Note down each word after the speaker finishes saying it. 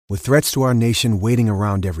With threats to our nation waiting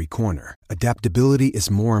around every corner, adaptability is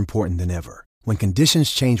more important than ever. When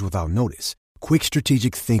conditions change without notice, quick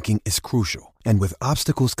strategic thinking is crucial. And with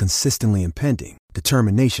obstacles consistently impending,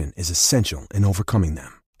 determination is essential in overcoming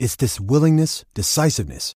them. It's this willingness,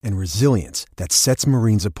 decisiveness, and resilience that sets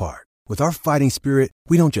Marines apart. With our fighting spirit,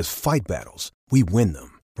 we don't just fight battles, we win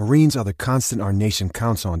them. Marines are the constant our nation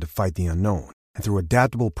counts on to fight the unknown. And through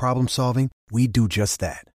adaptable problem solving, we do just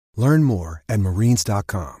that. Learn more at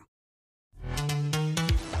marines.com.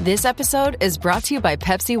 This episode is brought to you by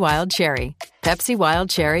Pepsi Wild Cherry. Pepsi Wild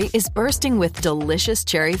Cherry is bursting with delicious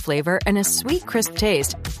cherry flavor and a sweet, crisp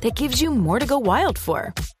taste that gives you more to go wild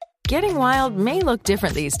for. Getting wild may look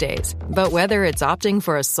different these days, but whether it's opting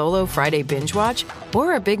for a solo Friday binge watch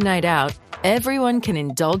or a big night out, everyone can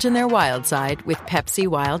indulge in their wild side with Pepsi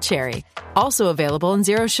Wild Cherry. Also available in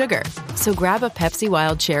Zero Sugar. So grab a Pepsi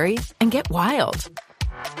Wild Cherry and get wild.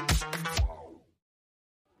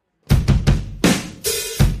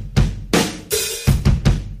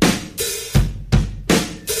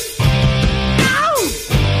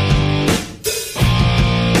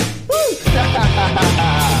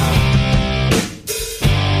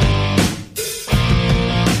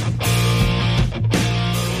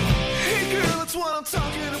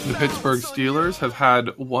 The Pittsburgh Steelers have had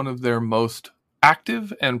one of their most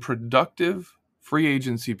active and productive free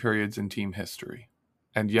agency periods in team history,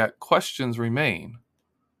 and yet questions remain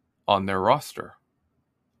on their roster.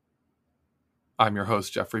 I'm your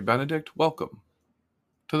host, Jeffrey Benedict. Welcome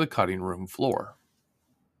to the cutting room floor.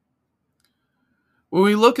 When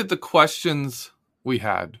we look at the questions we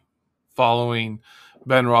had following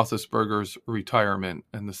Ben Roethlisberger's retirement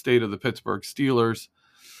and the state of the Pittsburgh Steelers,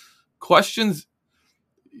 questions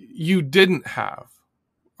you didn't have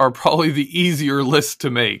are probably the easier list to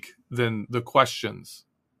make than the questions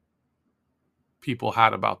people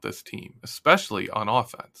had about this team, especially on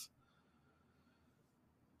offense.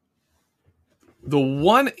 The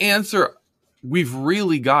one answer we've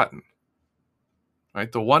really gotten, right?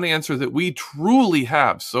 The one answer that we truly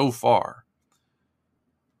have so far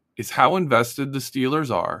is how invested the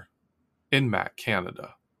Steelers are in Matt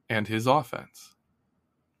Canada and his offense.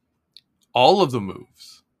 All of the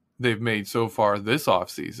moves they've made so far this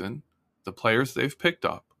offseason, the players they've picked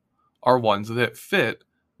up, are ones that fit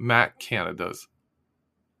Matt Canada's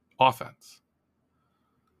offense.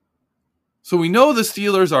 So we know the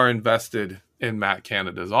Steelers are invested in Matt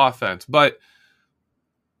Canada's offense, but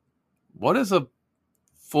what does a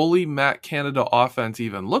fully Matt Canada offense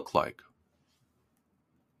even look like?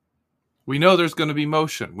 We know there's going to be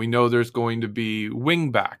motion. We know there's going to be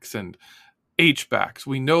wing backs and H-backs.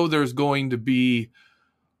 We know there's going to be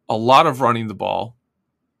a lot of running the ball.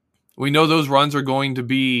 We know those runs are going to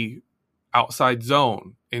be outside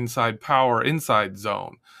zone, inside power, inside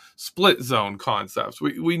zone, split zone concepts.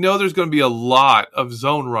 We know there's going to be a lot of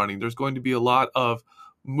zone running. There's going to be a lot of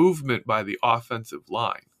movement by the offensive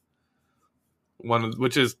line.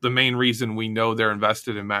 Which is the main reason we know they're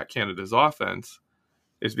invested in Matt Canada's offense,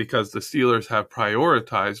 is because the Steelers have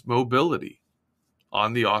prioritized mobility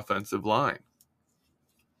on the offensive line.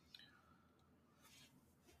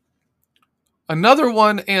 Another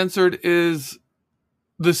one answered is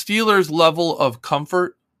the Steelers' level of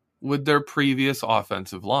comfort with their previous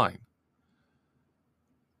offensive line.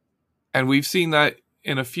 And we've seen that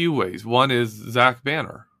in a few ways. One is Zach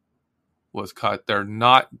Banner was cut. They're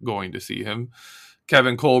not going to see him.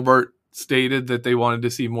 Kevin Colbert stated that they wanted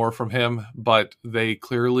to see more from him, but they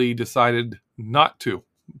clearly decided not to.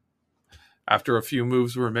 After a few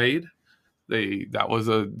moves were made, that was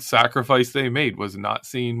a sacrifice they made, was not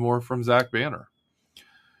seeing more from Zach Banner.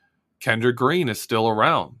 Kendrick Green is still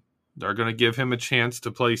around. They're going to give him a chance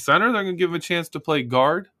to play center. They're going to give him a chance to play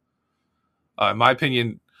guard. In my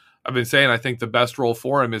opinion, I've been saying I think the best role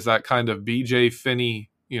for him is that kind of BJ Finney,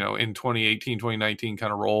 in 2018, 2019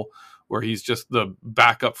 kind of role where he's just the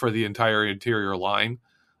backup for the entire interior line,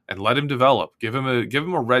 and let him develop. Give him a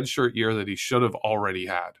redshirt year that he should have already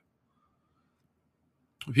had.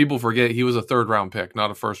 People forget he was a third-round pick,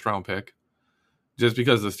 not a first-round pick. Just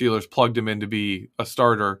because the Steelers plugged him in to be a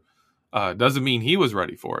starter doesn't mean he was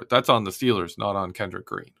ready for it. That's on the Steelers, not on Kendrick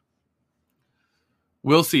Green.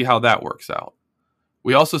 We'll see how that works out.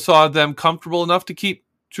 We also saw them comfortable enough to keep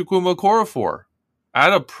Chukwuma Okorafor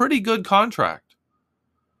at a pretty good contract.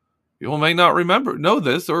 People may not know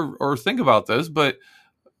this or think about this, but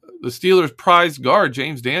the Steelers' prized guard,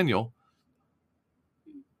 James Daniel,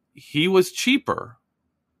 he was cheaper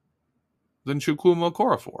than Chukwuma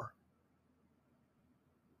Okorafor.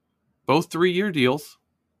 Both 3-year deals.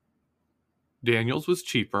 Daniels was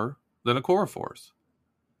cheaper than Okorafor's.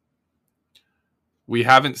 We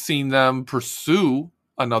haven't seen them pursue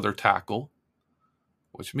another tackle,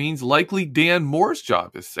 which means likely Dan Moore's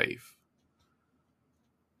job is safe.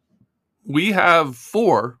 We have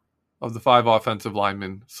 4 of the 5 offensive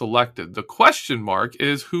linemen selected. The question mark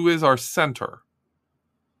is, who is our center?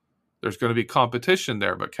 There's going to be competition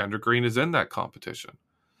there, but Kendrick Green is in that competition.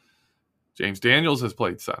 James Daniels has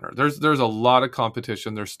played center. There's a lot of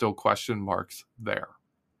competition. There's still question marks there.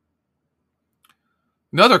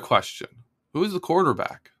 Another question, who is the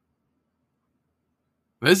quarterback?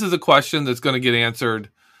 This is a question that's going to get answered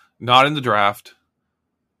not in the draft,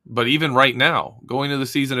 but even right now, going into the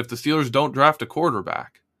season, if the Steelers don't draft a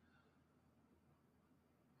quarterback,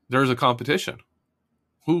 there's a competition.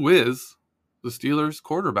 Who is the Steelers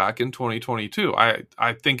quarterback in 2022?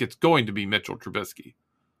 I think it's going to be Mitchell Trubisky.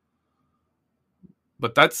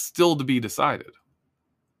 But that's still to be decided.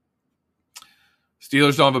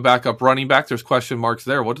 Steelers don't have a backup running back. There's question marks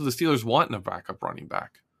there. What do the Steelers want in a backup running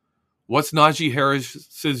back? What's Najee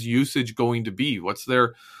Harris's usage going to be? What's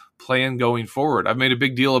their plan going forward? I've made a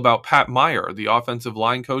big deal about Pat Meyer, the offensive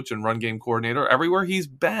line coach and run game coordinator. Everywhere he's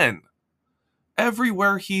been, they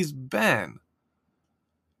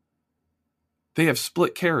have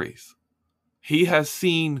split carries. He has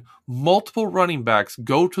seen multiple running backs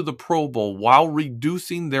go to the Pro Bowl while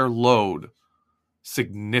reducing their load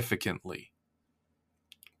significantly.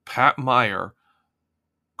 Pat Meyer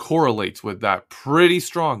correlates with that pretty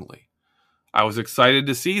strongly. I was excited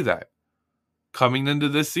to see that coming into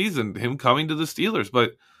this season, him coming to the Steelers.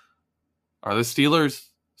 But are the Steelers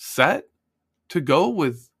set to go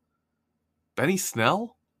with Benny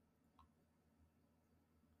Snell?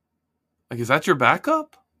 Like, is that your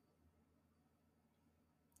backup?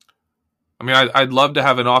 I mean, I'd love to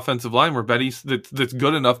have an offensive line where that's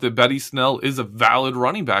good enough that Benny Snell is a valid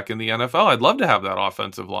running back in the NFL. I'd love to have that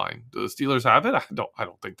offensive line. Do the Steelers have it? I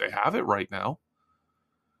don't think they have it right now.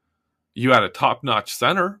 You had a top-notch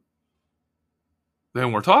center,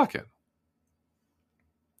 then we're talking.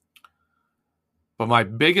 But my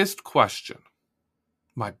biggest question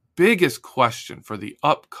for the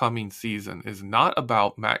upcoming season is not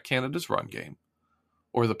about Matt Canada's run game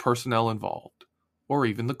or the personnel involved or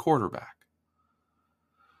even the quarterback.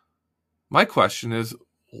 My question is,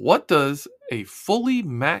 what does a fully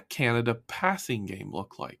Matt Canada passing game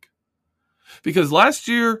look like? Because last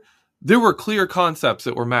year, there were clear concepts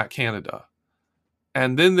that were Matt Canada.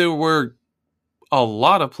 And then there were a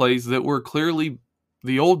lot of plays that were clearly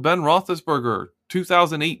the old Ben Roethlisberger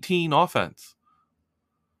 2018 offense.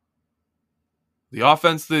 The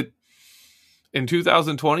offense that in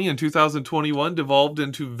 2020 and 2021 devolved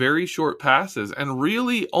into very short passes and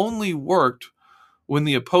really only worked when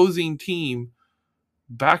the opposing team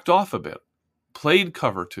backed off a bit, played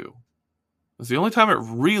cover 2. It's the only time it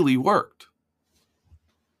really worked.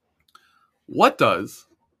 What does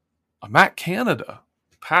a Matt Canada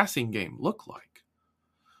passing game look like?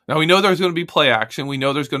 Now, we know there's going to be play action. We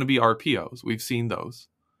know there's going to be RPOs. We've seen those.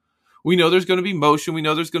 We know there's going to be motion. We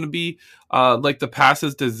know there's going to be like the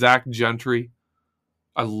passes to Zach Gentry.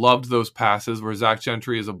 I loved those passes where Zach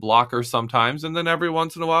Gentry is a blocker sometimes, and then every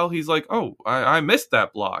once in a while he's like, oh, I missed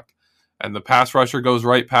that block. And the pass rusher goes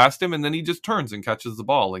right past him, and then he just turns and catches the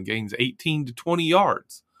ball and gains 18 to 20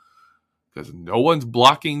 yards. Because no one's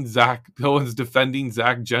defending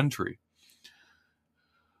Zach Gentry.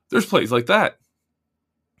 There's plays like that.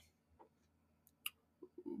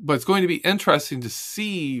 But it's going to be interesting to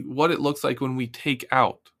see what it looks like when we take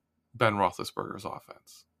out Ben Roethlisberger's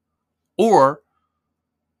offense. Or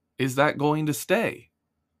is that going to stay?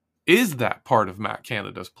 Is that part of Matt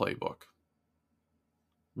Canada's playbook?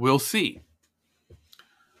 We'll see.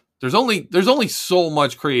 There's only so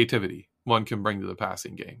much creativity one can bring to the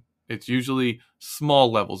passing game. It's usually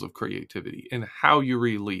small levels of creativity in how you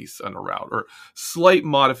release on a route or slight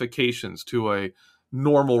modifications to a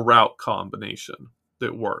normal route combination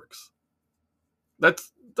that works.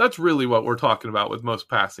 That's really what we're talking about with most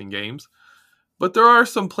passing games. But there are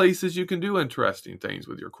some places you can do interesting things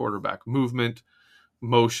with your quarterback. Movement,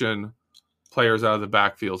 motion, players out of the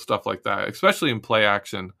backfield, stuff like that. Especially in play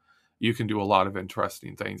action, you can do a lot of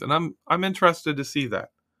interesting things. And I'm interested to see that.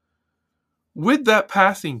 With that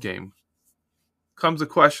passing game comes a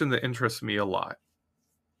question that interests me a lot.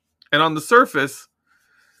 And on the surface,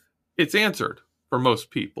 it's answered for most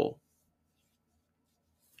people.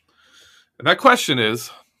 And that question is,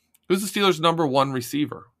 who's the Steelers' number 1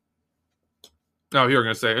 receiver? Now, you're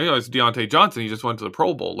going to say, it's Deontay Johnson. He just went to the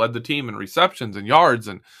Pro Bowl, led the team in receptions and yards,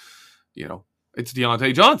 and, it's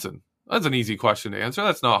Deontay Johnson. That's an easy question to answer.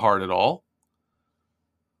 That's not hard at all.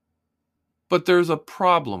 But there's a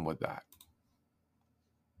problem with that.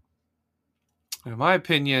 In my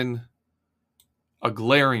opinion, a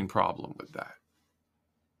glaring problem with that.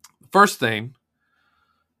 First thing,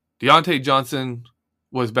 Diontae Johnson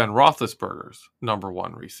was Ben Roethlisberger's number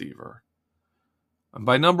one receiver. And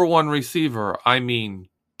by number one receiver, I mean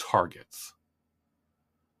targets.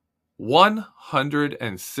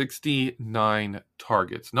 169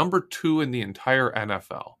 targets. Number 2 in the entire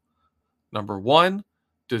NFL. Number 1,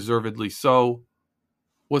 deservedly so,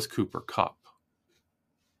 was Cooper Kupp.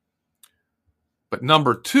 But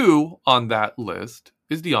number 2 on that list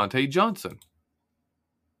is Diontae Johnson.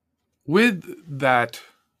 With that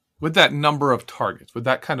number of targets, with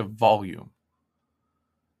that kind of volume,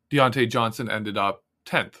 Diontae Johnson ended up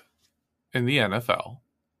 10th in the NFL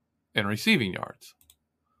in receiving yards,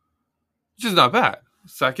 which is not bad.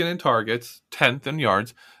 Second in targets, 10th in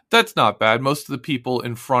yards. That's not bad. Most of the people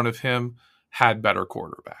in front of him had better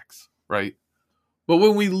quarterbacks, right? But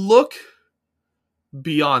when we look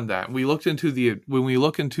beyond that, when we look into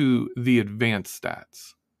the advanced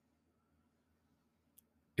stats,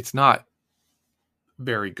 it's not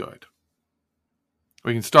very good.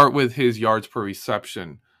 We can start with his yards per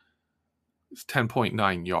reception. It's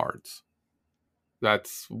 10.9 yards.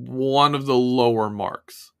 That's one of the lower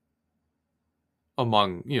marks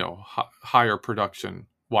among, higher production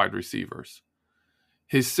wide receivers.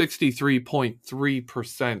 His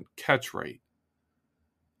 63.3% catch rate,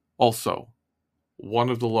 also one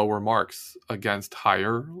of the lower marks against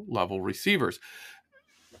higher level receivers.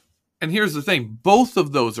 And here's the thing, both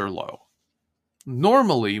of those are low.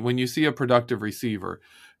 Normally, when you see a productive receiver,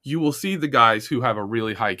 you will see the guys who have a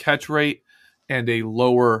really high catch rate and a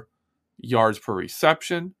lower yards per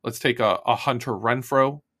reception. Let's take a Hunter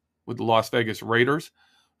Renfrow with the Las Vegas Raiders,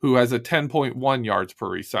 who has a 10.1 yards per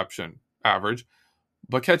reception average,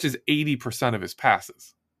 but catches 80% of his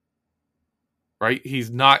passes. Right? He's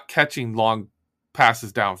not catching long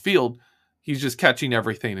passes downfield. He's just catching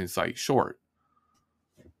everything in sight short.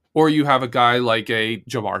 Or you have a guy like a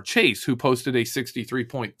Ja'Marr Chase, who posted a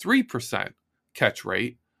 63.3% catch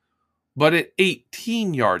rate, but at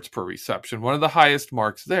 18 yards per reception, one of the highest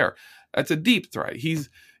marks there. That's a deep threat.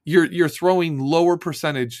 You're throwing lower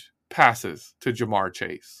percentage passes to Ja'Marr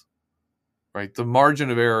Chase, right? The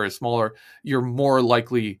margin of error is smaller. You're more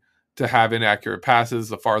likely to have inaccurate passes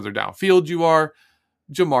the farther downfield you are.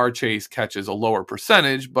 Ja'Marr Chase catches a lower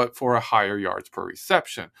percentage, but for a higher yards per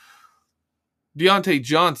reception. Diontae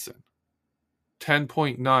Johnson,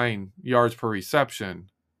 10.9 yards per reception,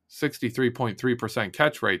 63.3%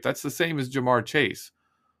 catch rate. That's the same as Ja'Marr Chase,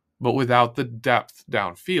 but without the depth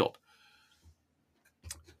downfield.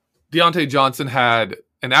 Diontae Johnson had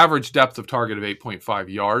an average depth of target of 8.5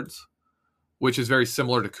 yards, which is very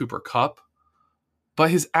similar to Cooper Kupp,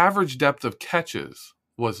 but his average depth of catches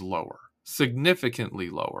was lower, significantly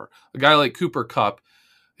lower. A guy like Cooper Kupp,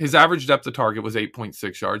 his average depth of target was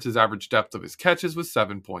 8.6 yards. His average depth of his catches was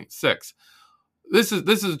 7.6. This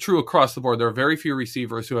is true across the board. There are very few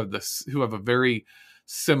receivers who have a very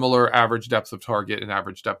similar average depth of target and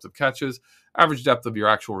average depth of catches. Average depth of your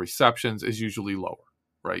actual receptions is usually lower,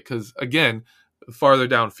 right? Because again, farther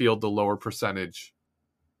downfield, the lower percentage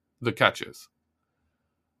the catches.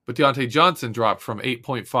 But Diontae Johnson dropped from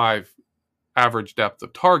 8.5 average depth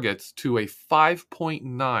of targets to a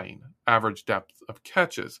 5.9 average depth of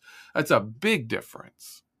catches. That's a big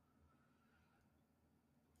difference.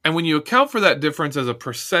 And when you account for that difference as a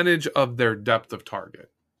percentage of their depth of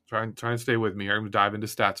target, try and stay with me here. I'm going to dive into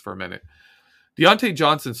stats for a minute. Diontae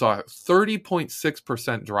Johnson saw a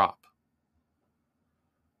 30.6% drop.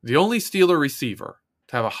 The only Steeler receiver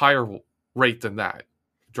to have a higher rate than that,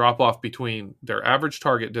 drop off between their average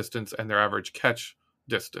target distance and their average catch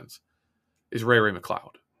distance, is Ray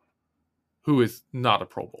McCloud, who is not a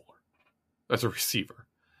Pro Bowler. That's a receiver.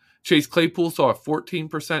 Chase Claypool saw a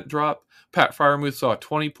 14% drop. Pat Freiermuth saw a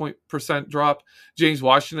 20% drop. James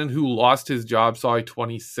Washington, who lost his job, saw a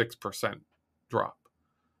 26% drop.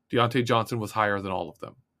 Diontae Johnson was higher than all of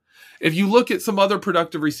them. If you look at some other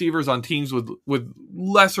productive receivers on teams with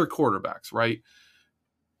lesser quarterbacks, right,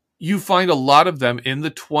 you find a lot of them in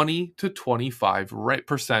the 20 to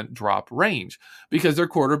 25% drop range because their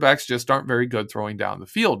quarterbacks just aren't very good throwing down the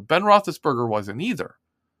field. Ben Roethlisberger wasn't either.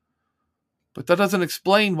 But that doesn't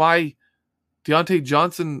explain why Diontae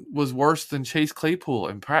Johnson was worse than Chase Claypool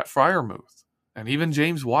and Pat Freiermuth and even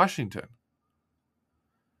James Washington.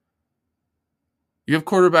 You have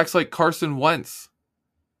quarterbacks like Carson Wentz,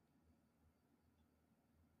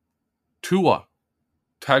 Tua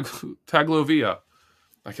Tagovailoa.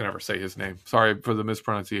 I can never say his name. Sorry for the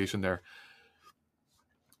mispronunciation there.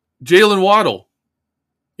 Jalen Waddle,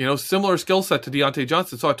 similar skill set to Diontae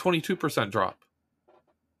Johnson, saw a 22% drop.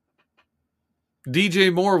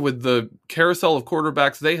 DJ Moore, with the carousel of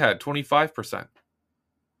quarterbacks they had, 25%.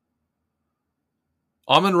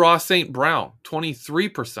 Amon-Ra St. Brown,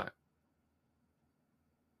 23%.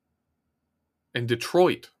 In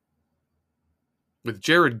Detroit, with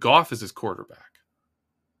Jared Goff as his quarterback.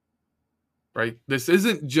 Right? This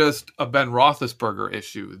isn't just a Ben Roethlisberger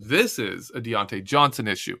issue. This is a Diontae Johnson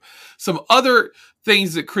issue. Some other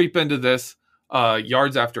things that creep into this,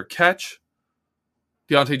 yards after catch.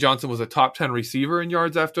 Diontae Johnson was a top 10 receiver in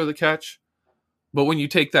yards after the catch. But when you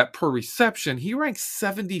take that per reception, he ranks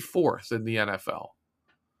 74th in the NFL.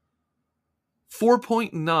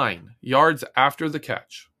 4.9 yards after the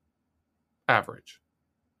catch. Average.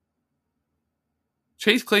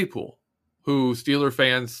 Chase Claypool, who Steeler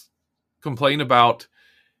fans complain about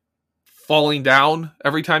falling down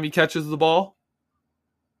every time he catches the ball,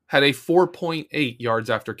 had a 4.8 yards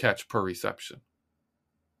after catch per reception.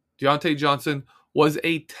 Diontae Johnson was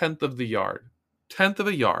a tenth of a yard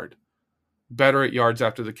better at yards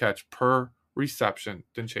after the catch per reception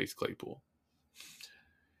than Chase Claypool.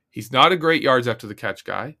 He's not a great yards after the catch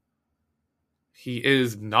guy. He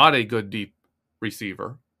is not a good deep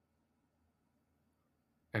receiver.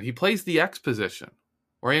 And he plays the X position,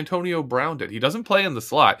 where Antonio Brown did. He doesn't play in the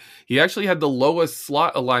slot. He actually had the lowest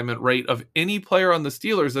slot alignment rate of any player on the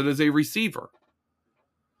Steelers that is a receiver.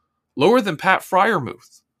 Lower than Pat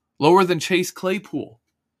Freiermuth. Lower than Chase Claypool.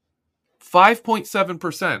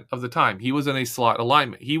 5.7% of the time he was in a slot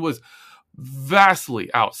alignment. He was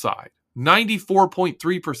vastly outside.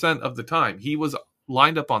 94.3% of the time he was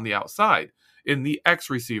lined up on the outside in the X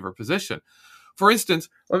receiver position. For instance,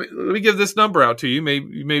 let me give this number out to you.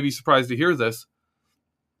 You may be surprised to hear this.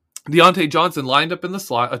 Diontae Johnson lined up in the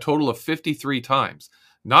slot a total of 53 times.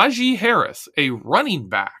 Najee Harris, a running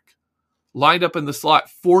back, lined up in the slot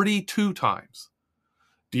 42 times.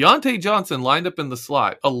 Diontae Johnson lined up in the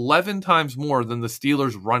slot 11 times more than the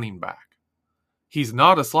Steelers' running back. He's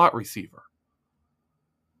not a slot receiver.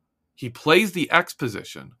 He plays the X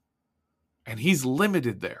position, and he's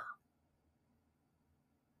limited there.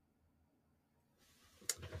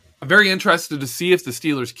 I'm very interested to see if the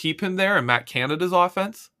Steelers keep him there in Matt Canada's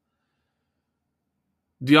offense.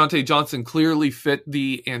 Diontae Johnson clearly fit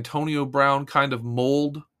the Antonio Brown kind of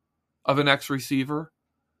mold of an X receiver.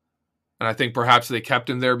 And I think perhaps they kept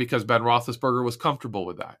him there because Ben Roethlisberger was comfortable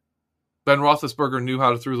with that. Ben Roethlisberger knew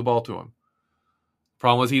how to throw the ball to him.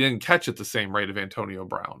 Problem was he didn't catch at the same rate of Antonio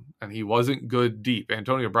Brown. And he wasn't good deep.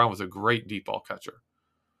 Antonio Brown was a great deep ball catcher.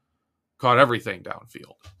 Caught everything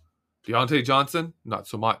downfield. Diontae Johnson, not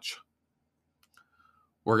so much.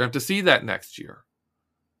 We're going to have to see that next year.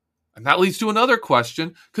 And that leads to another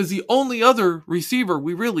question, because the only other receiver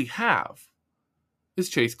we really have is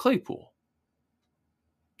Chase Claypool.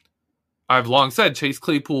 I've long said Chase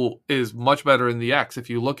Claypool is much better in the X. If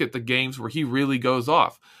you look at the games where he really goes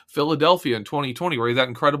off, Philadelphia in 2020, where he had that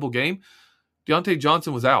incredible game, Diontae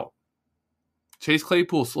Johnson was out. Chase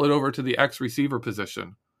Claypool slid over to the X receiver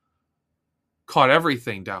position. Caught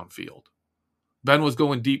everything downfield. Ben was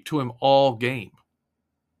going deep to him all game.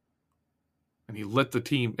 And he lit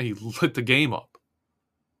the game up.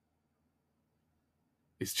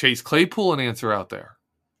 Is Chase Claypool an answer out there?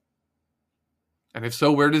 And if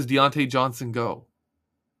so, where does Diontae Johnson go?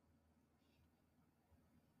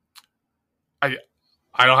 I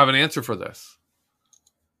don't have an answer for this.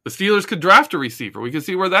 The Steelers could draft a receiver. We can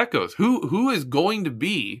see where that goes. Who is going to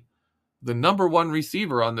be the number one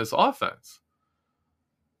receiver on this offense?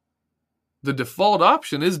 The default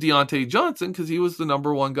option is Diontae Johnson because he was the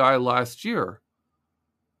number one guy last year.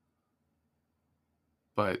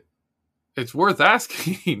 But it's worth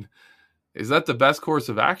asking, is that the best course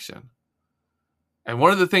of action? And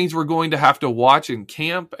one of the things we're going to have to watch in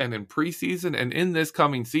camp and in preseason and in this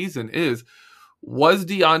coming season is, was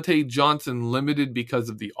Diontae Johnson limited because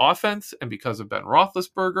of the offense and because of Ben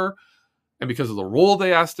Roethlisberger and because of the role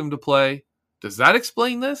they asked him to play? Does that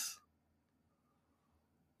explain this?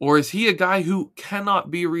 Or is he a guy who cannot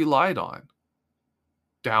be relied on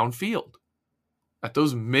downfield at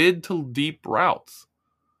those mid to deep routes?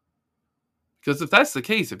 Because if that's the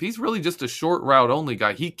case, if he's really just a short route only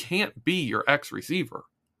guy, he can't be your X receiver.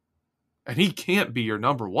 And he can't be your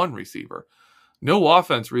number one receiver. No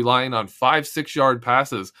offense relying on 5-6 yard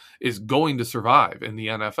passes is going to survive in the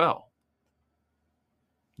NFL.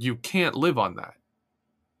 You can't live on that.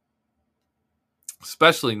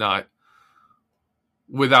 Especially not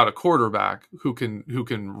without a quarterback who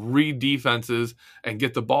can read defenses and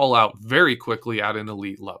get the ball out very quickly at an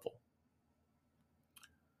elite level.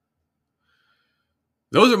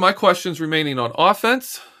 Those are my questions remaining on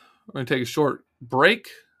offense. We're going to take a short break.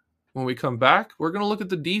 When we come back, we're going to look at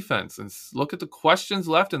the defense and look at the questions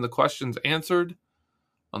left and the questions answered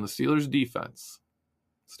on the Steelers defense.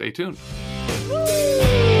 Stay tuned.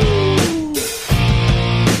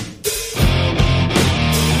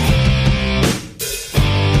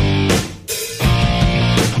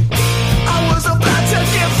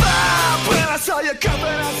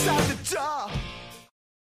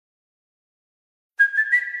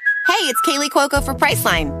 it's Kaylee Cuoco for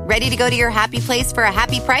Priceline. Ready to go to your happy place for a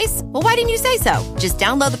happy price? Well, why didn't you say so? Just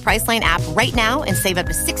download the Priceline app right now and save up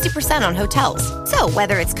to 60% on hotels. So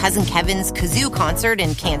whether it's Cousin Kevin's Kazoo Concert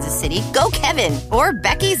in Kansas City, go Kevin, or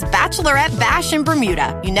Becky's Bachelorette Bash in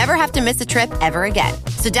Bermuda, you never have to miss a trip ever again.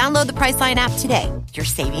 So download the Priceline app today. Your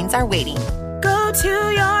savings are waiting. Go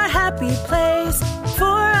to your happy place for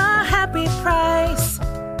a happy price.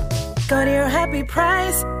 Go to your happy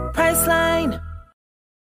price, Priceline.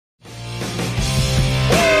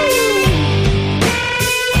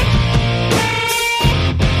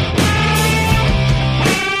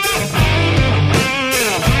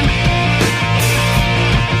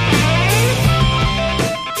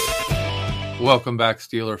 Welcome back,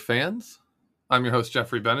 Steeler fans. I'm your host,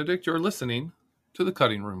 Jeffrey Benedict. You're listening to The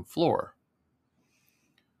Cutting Room Floor.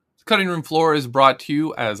 The Cutting Room Floor is brought to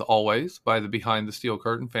you, as always, by the Behind the Steel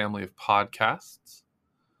Curtain family of podcasts.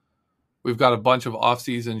 We've got a bunch of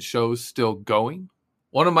off-season shows still going.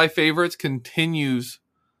 One of my favorites continues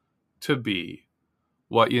to be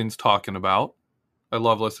What Yin's Talking About. I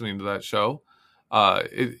love listening to that show.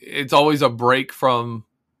 It's always a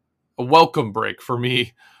welcome break for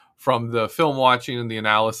me from the film watching and the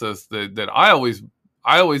analysis that I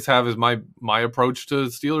always have as my approach to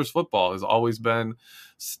Steelers football has always been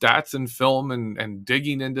stats and film and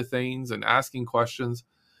digging into things and asking questions.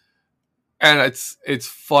 And it's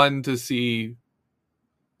fun to see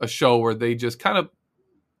a show where they just kind of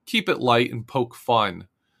keep it light and poke fun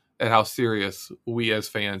at how serious we as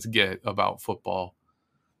fans get about football.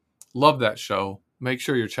 Love that show. Make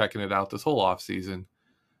sure you're checking it out this whole offseason.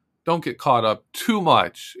 Don't get caught up too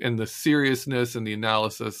much in the seriousness and the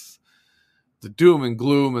analysis, the doom and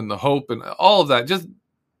gloom and the hope and all of that. Just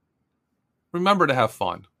remember to have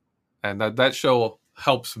fun. And that show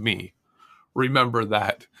helps me remember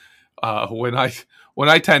that when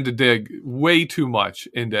I tend to dig way too much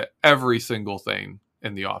into every single thing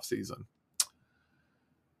in the offseason.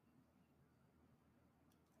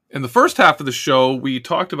 In the first half of the show, we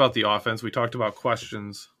talked about the offense. We talked about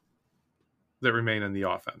questions that remain in the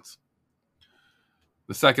offense.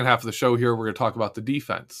 The second half of the show here, we're going to talk about the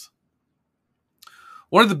defense.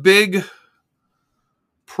 One of the big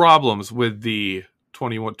problems with the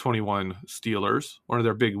 21 Steelers, one of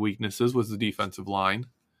their big weaknesses was the defensive line,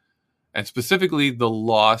 and specifically the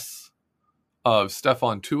loss of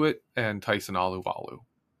Stephon Tuitt and Tyson Alualu.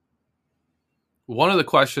 One of the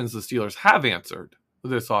questions the Steelers have answered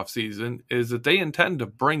this offseason is that they intend to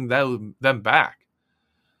bring them back.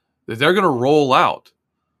 That they're going to roll out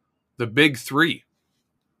the big three,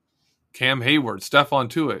 Cam Hayward, Stephon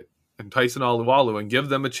Tuitt, and Tyson Alualu, and give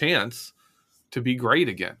them a chance to be great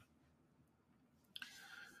again.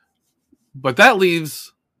 But that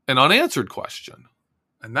leaves an unanswered question,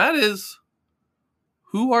 and that is,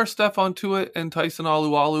 who are Stephon Tuitt and Tyson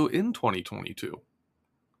Alualu in 2022?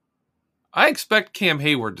 I expect Cam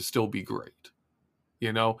Hayward to still be great.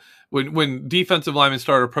 You know, when defensive linemen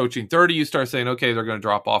start approaching 30, you start saying, okay, they're going to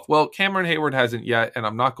drop off. Well, Cameron Hayward hasn't yet, and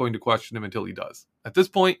I'm not going to question him until he does. At this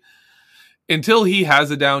point, until he has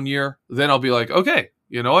a down year, then I'll be like, okay,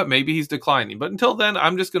 you know what? Maybe he's declining. But until then,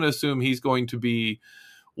 I'm just going to assume he's going to be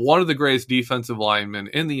one of the greatest defensive linemen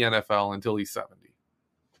in the NFL until he's 70.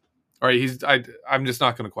 All right, I'm just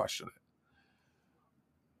not going to question it.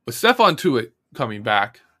 With Stephon Tuitt coming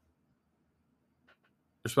back,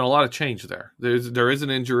 there's been a lot of change there. There is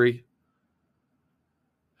an injury.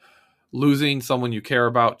 Losing someone you care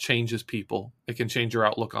about changes people. It can change your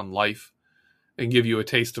outlook on life and give you a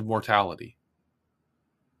taste of mortality.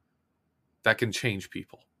 That can change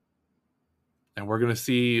people. And we're going to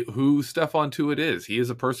see who Stephon Tuitt is. He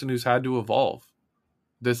is a person who's had to evolve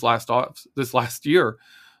this last year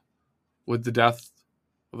with the death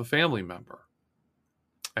of a family member.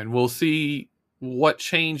 And we'll see what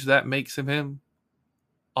change that makes in him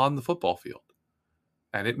on the football field.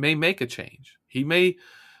 And it may make a change. He may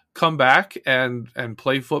come back and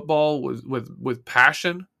play football with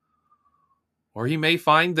passion, or he may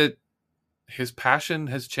find that his passion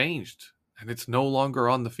has changed and it's no longer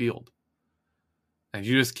on the field. And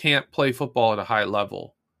you just can't play football at a high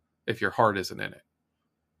level if your heart isn't in it.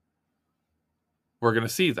 We're going to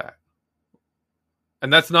see that.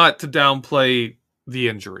 And that's not to downplay the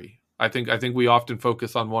injury. I think we often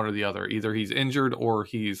focus on one or the other. Either he's injured or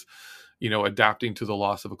he's, adapting to the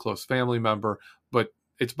loss of a close family member, but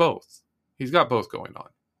it's both. He's got both going on.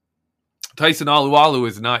 Tyson Alualu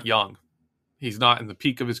is not young. He's not in the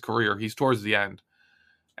peak of his career. He's towards the end,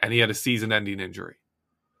 and he had a season-ending injury.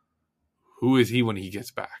 Who is he when he gets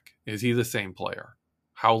back? Is he the same player?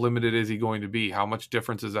 How limited is he going to be? How much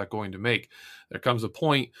difference is that going to make? There comes a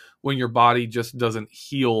point when your body just doesn't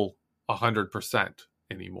heal 100%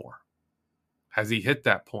 anymore. Has he hit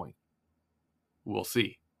that point? We'll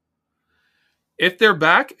see. If they're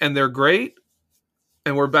back and they're great,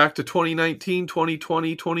 and we're back to 2019,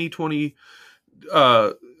 2020, 2020,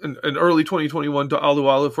 and early 2021 to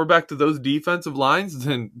Alualu, if we're back to those defensive lines,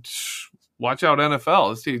 then watch out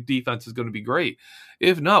NFL. This defense is going to be great.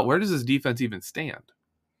 If not, where does this defense even stand?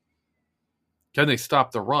 Can they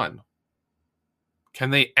stop the run? Can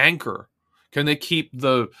they anchor? Can they keep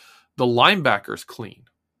the linebackers clean?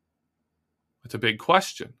 It's a big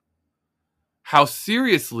question. How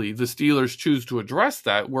seriously the Steelers choose to address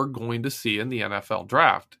that, we're going to see in the NFL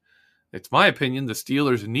draft. It's my opinion the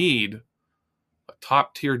Steelers need a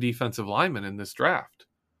top-tier defensive lineman in this draft.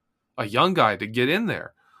 A young guy to get in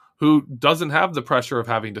there who doesn't have the pressure of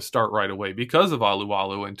having to start right away because of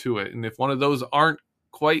Alualu and Tuitt. And if one of those aren't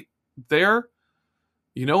quite there,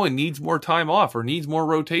 and needs more time off or needs more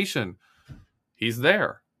rotation, he's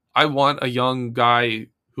there. I want a young guy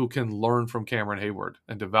who can learn from Cameron Hayward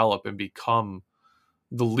and develop and become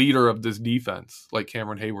the leader of this defense like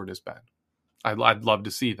Cameron Hayward has been. I'd love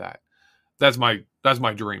to see that. That's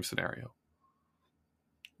my dream scenario.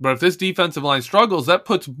 But if this defensive line struggles, that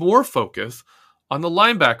puts more focus on the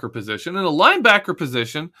linebacker position. In the linebacker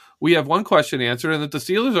position, we have one question answered, and that the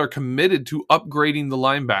Steelers are committed to upgrading the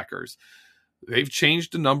linebackers. They've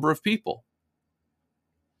changed a number of people.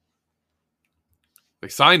 They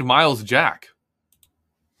signed Myles Jack.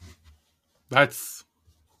 That's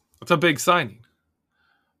a big signing.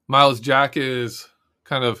 Myles Jack is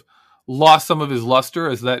kind of lost some of his luster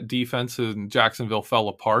as that defense in Jacksonville fell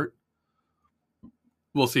apart.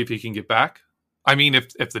 We'll see if he can get back. I mean,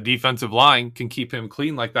 if the defensive line can keep him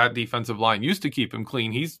clean like that defensive line used to keep him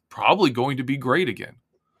clean, he's probably going to be great again.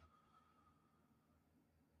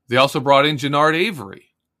 They also brought in Genard Avery,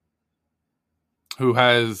 who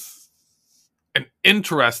has an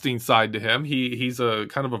interesting side to him. He's a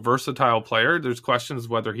kind of a versatile player. There's questions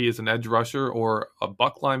whether he is an edge rusher or a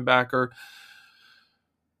buck linebacker.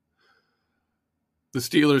 The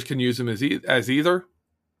Steelers can use him as either,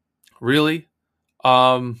 really.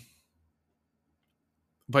 But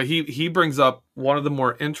he brings up one of the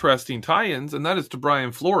more interesting tie-ins, and that is to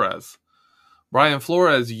Brian Flores. Brian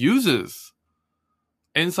Flores uses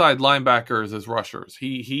inside linebackers as rushers.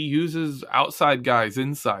 He uses outside guys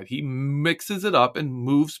inside. He mixes it up and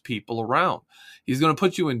moves people around. He's going to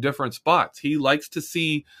put you in different spots. He likes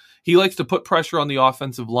to put pressure on the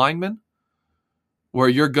offensive lineman, where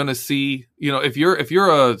you're going to see, if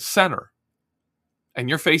you're a center and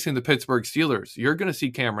you're facing the Pittsburgh Steelers, you're going to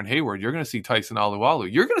see Cameron Hayward. You're going to see Tyson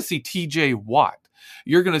Alualu. You're going to see TJ Watt.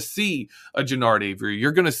 You're going to see a Genard Avery.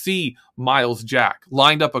 You're going to see Myles Jack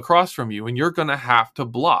lined up across from you, and you're going to have to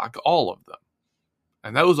block all of them.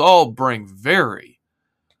 And those all bring very,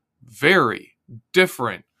 very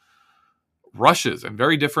different rushes and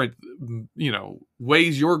very different,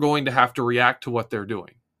 ways you're going to have to react to what they're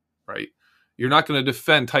doing, right? You're not going to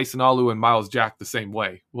defend Tyson Alu and Myles Jack the same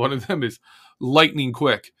way. One of them is lightning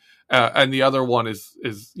quick, and the other one is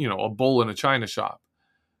a bull in a china shop.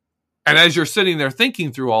 And as you're sitting there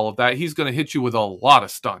thinking through all of that, he's going to hit you with a lot of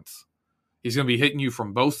stunts. He's going to be hitting you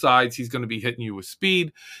from both sides. He's going to be hitting you with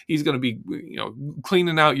speed. He's going to be,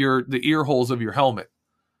 cleaning out the ear holes of your helmet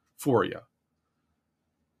for you.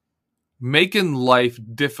 Making life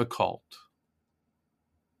difficult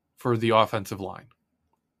for the offensive line.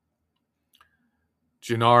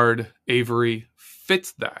 Genard Avery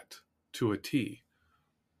fits that to a T.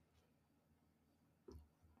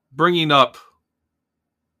 Bringing up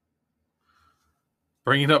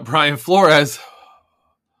Brian Flores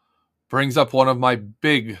brings up one of my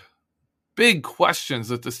big questions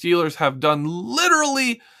that the Steelers have done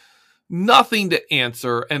literally nothing to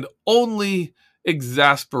answer and only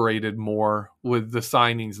exasperated more with the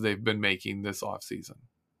signings they've been making this offseason.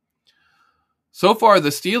 So far, the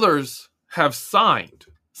Steelers have signed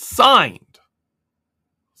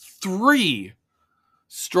 3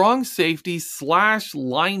 strong safety /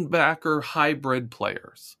 linebacker hybrid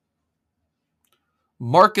players.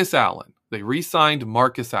 Marcus Allen. They re-signed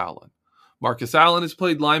Marcus Allen. Marcus Allen has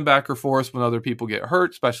played linebacker for us when other people get hurt,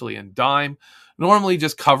 especially in dime. Normally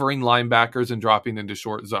just covering linebackers and dropping into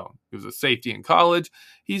short zone. He was a safety in college.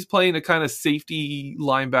 He's playing a kind of safety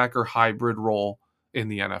linebacker hybrid role in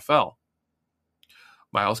the NFL.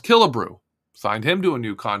 Miles Killebrew. Signed him to a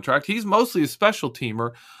new contract. He's mostly a special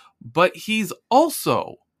teamer, but he's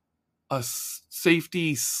also a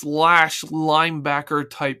safety / linebacker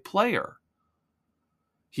type player.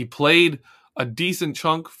 He played a decent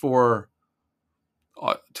chunk for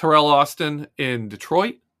Terrell Austin in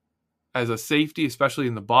Detroit as a safety, especially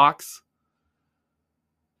in the box.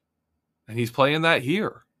 And he's playing that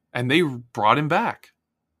here. And they brought him back.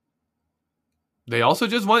 They also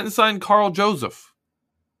just went and signed Carl Joseph,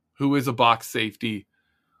 who is a box safety,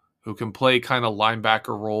 who can play kind of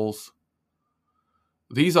linebacker roles.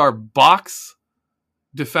 These are box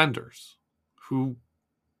defenders who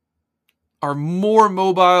are more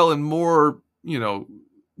mobile and more,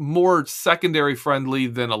 more secondary friendly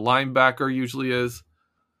than a linebacker usually is.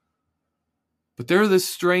 But they're this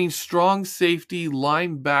strange strong safety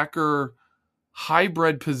linebacker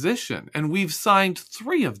hybrid position, and we've signed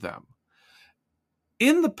 3 of them.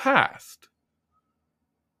 In the past,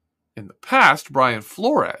 Brian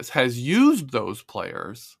Flores has used those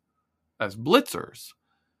players as blitzers,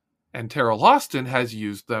 and Terrell Austin has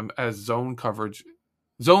used them as zone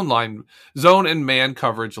and man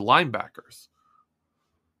coverage linebackers.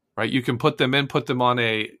 Right? You can put them on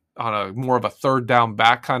a more of a third down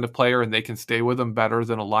back kind of player, and they can stay with them better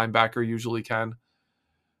than a linebacker usually can.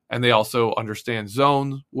 And they also understand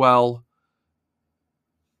zone well.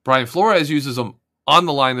 Brian Flores uses them on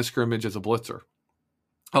the line of scrimmage as a blitzer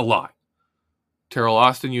a lot. Terrell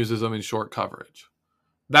Austin uses them in short coverage.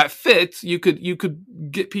 That fits. You could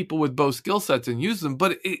get people with both skill sets and use them,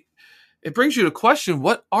 but it brings you to question,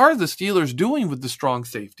 what are the Steelers doing with the strong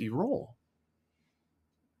safety role?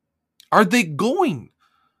 Are they going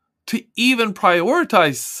to even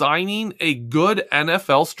prioritize signing a good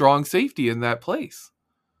NFL strong safety in that place?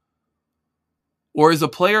 Or is a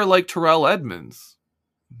player like Terrell Edmunds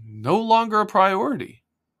no longer a priority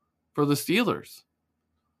for the Steelers?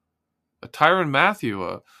 A Tyrann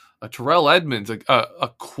Mathieu, a Terrell Edmunds,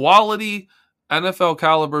 a quality NFL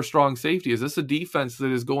caliber strong safety. Is this a defense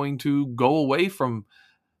that is going to go away from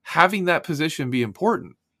having that position be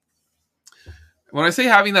important? When I say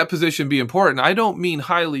having that position be important, I don't mean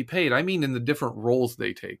highly paid. I mean in the different roles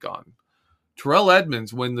they take on. Terrell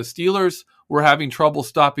Edmunds, when the Steelers were having trouble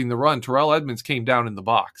stopping the run, Terrell Edmunds came down in the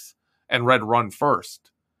box and read run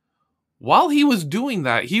first. While he was doing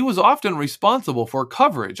that, he was often responsible for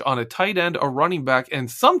coverage on a tight end, a running back,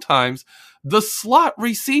 and sometimes the slot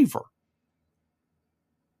receiver.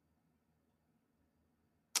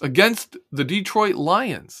 Against the Detroit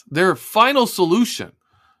Lions, their final solution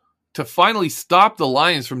to finally stop the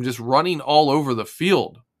Lions from just running all over the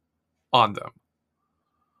field on them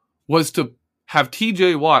was to have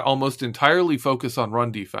TJ Watt almost entirely focus on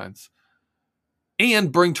run defense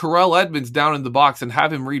and bring Terrell Edmunds down in the box and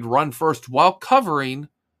have him read run first while covering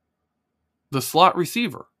the slot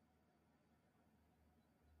receiver.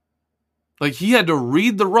 Like, he had to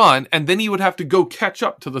read the run, and then he would have to go catch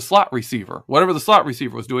up to the slot receiver, whatever the slot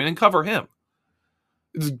receiver was doing, and cover him.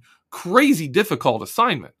 It's a crazy difficult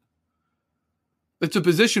assignment. It's a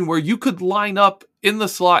position where you could line up in the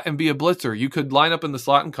slot and be a blitzer. You could line up in the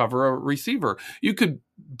slot and cover a receiver. You could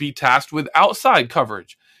be tasked with outside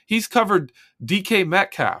coverage. He's covered DK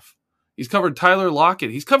Metcalf. He's covered Tyler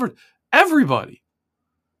Lockett. He's covered everybody.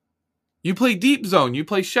 You play deep zone. You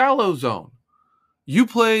play shallow zone. You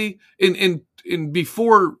play in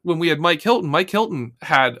before, when we had Mike Hilton. Mike Hilton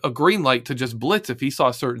had a green light to just blitz if he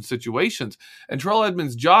saw certain situations. And Terrell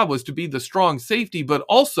Edmunds' job was to be the strong safety, but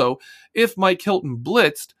also if Mike Hilton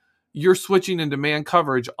blitzed, you're switching into man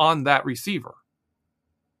coverage on that receiver.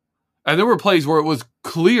 And there were plays where it was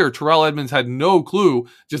clear Terrell Edmunds had no clue,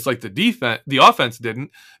 just like the offense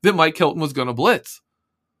didn't, that Mike Hilton was going to blitz.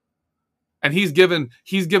 And he's given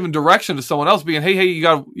direction to someone else, being, hey, you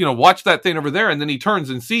got to, watch that thing over there. And then he turns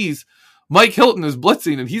and sees Mike Hilton is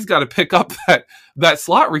blitzing, and he's got to pick up that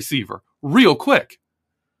slot receiver real quick.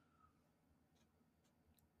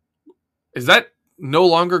 Is that no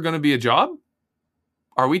longer going to be a job?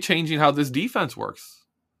 Are we changing how this defense works?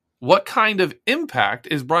 What kind of impact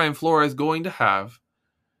is Brian Flores going to have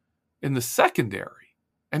in the secondary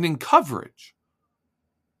and in coverage?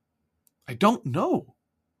 I don't know.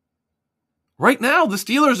 Right now, the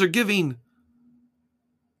Steelers are giving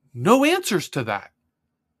no answers to that.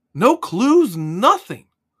 No clues, nothing.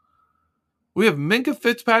 We have Minkah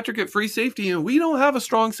Fitzpatrick at free safety, and we don't have a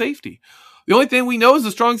strong safety. The only thing we know is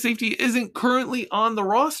the strong safety isn't currently on the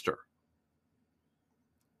roster.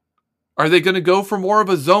 Are they going to go for more of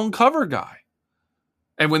a zone cover guy?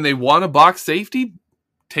 And when they want a box safety,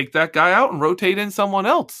 take that guy out and rotate in someone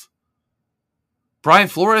else. Brian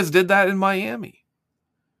Flores did that in Miami.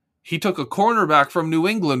 He took a cornerback from New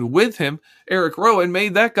England with him, Eric Rowe, and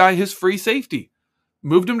made that guy his free safety.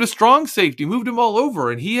 Moved him to strong safety, moved him all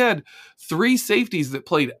over, and he had 3 safeties that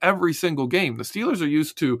played every single game. The Steelers are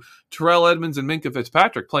used to Terrell Edmunds and Minkah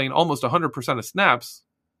Fitzpatrick playing almost 100% of snaps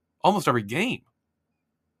almost every game.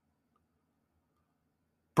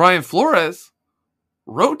 Brian Flores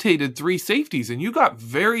rotated 3 safeties, and you got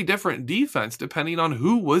very different defense depending on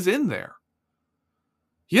who was in there.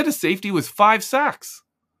 He had a safety with 5 sacks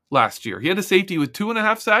last year. He had a safety with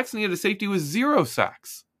 2.5 sacks, and he had a safety with 0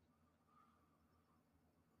 sacks.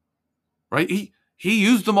 Right? He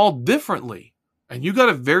used them all differently. And you got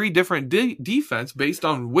a very different defense based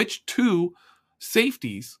on which 2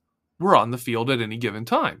 safeties were on the field at any given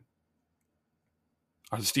time.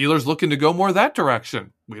 Are the Steelers looking to go more that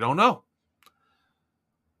direction? We don't know.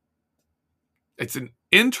 It's an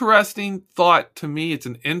interesting thought to me. It's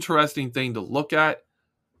an interesting thing to look at.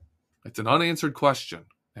 It's an unanswered question.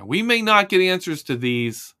 And we may not get answers to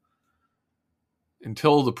these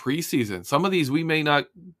until the preseason. Some of these we may not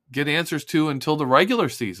get answers to until the regular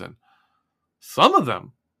season. Some of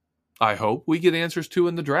them, I hope, we get answers to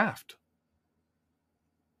in the draft.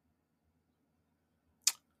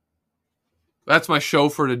 That's my show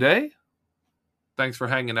for today. Thanks for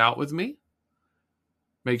hanging out with me.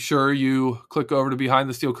 Make sure you click over to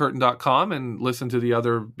BehindTheSteelCurtain.com and listen to the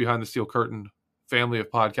other Behind the Steel Curtain family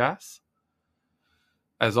of podcasts.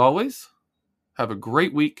 As always, have a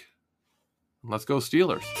great week. Let's go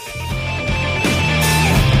Steelers.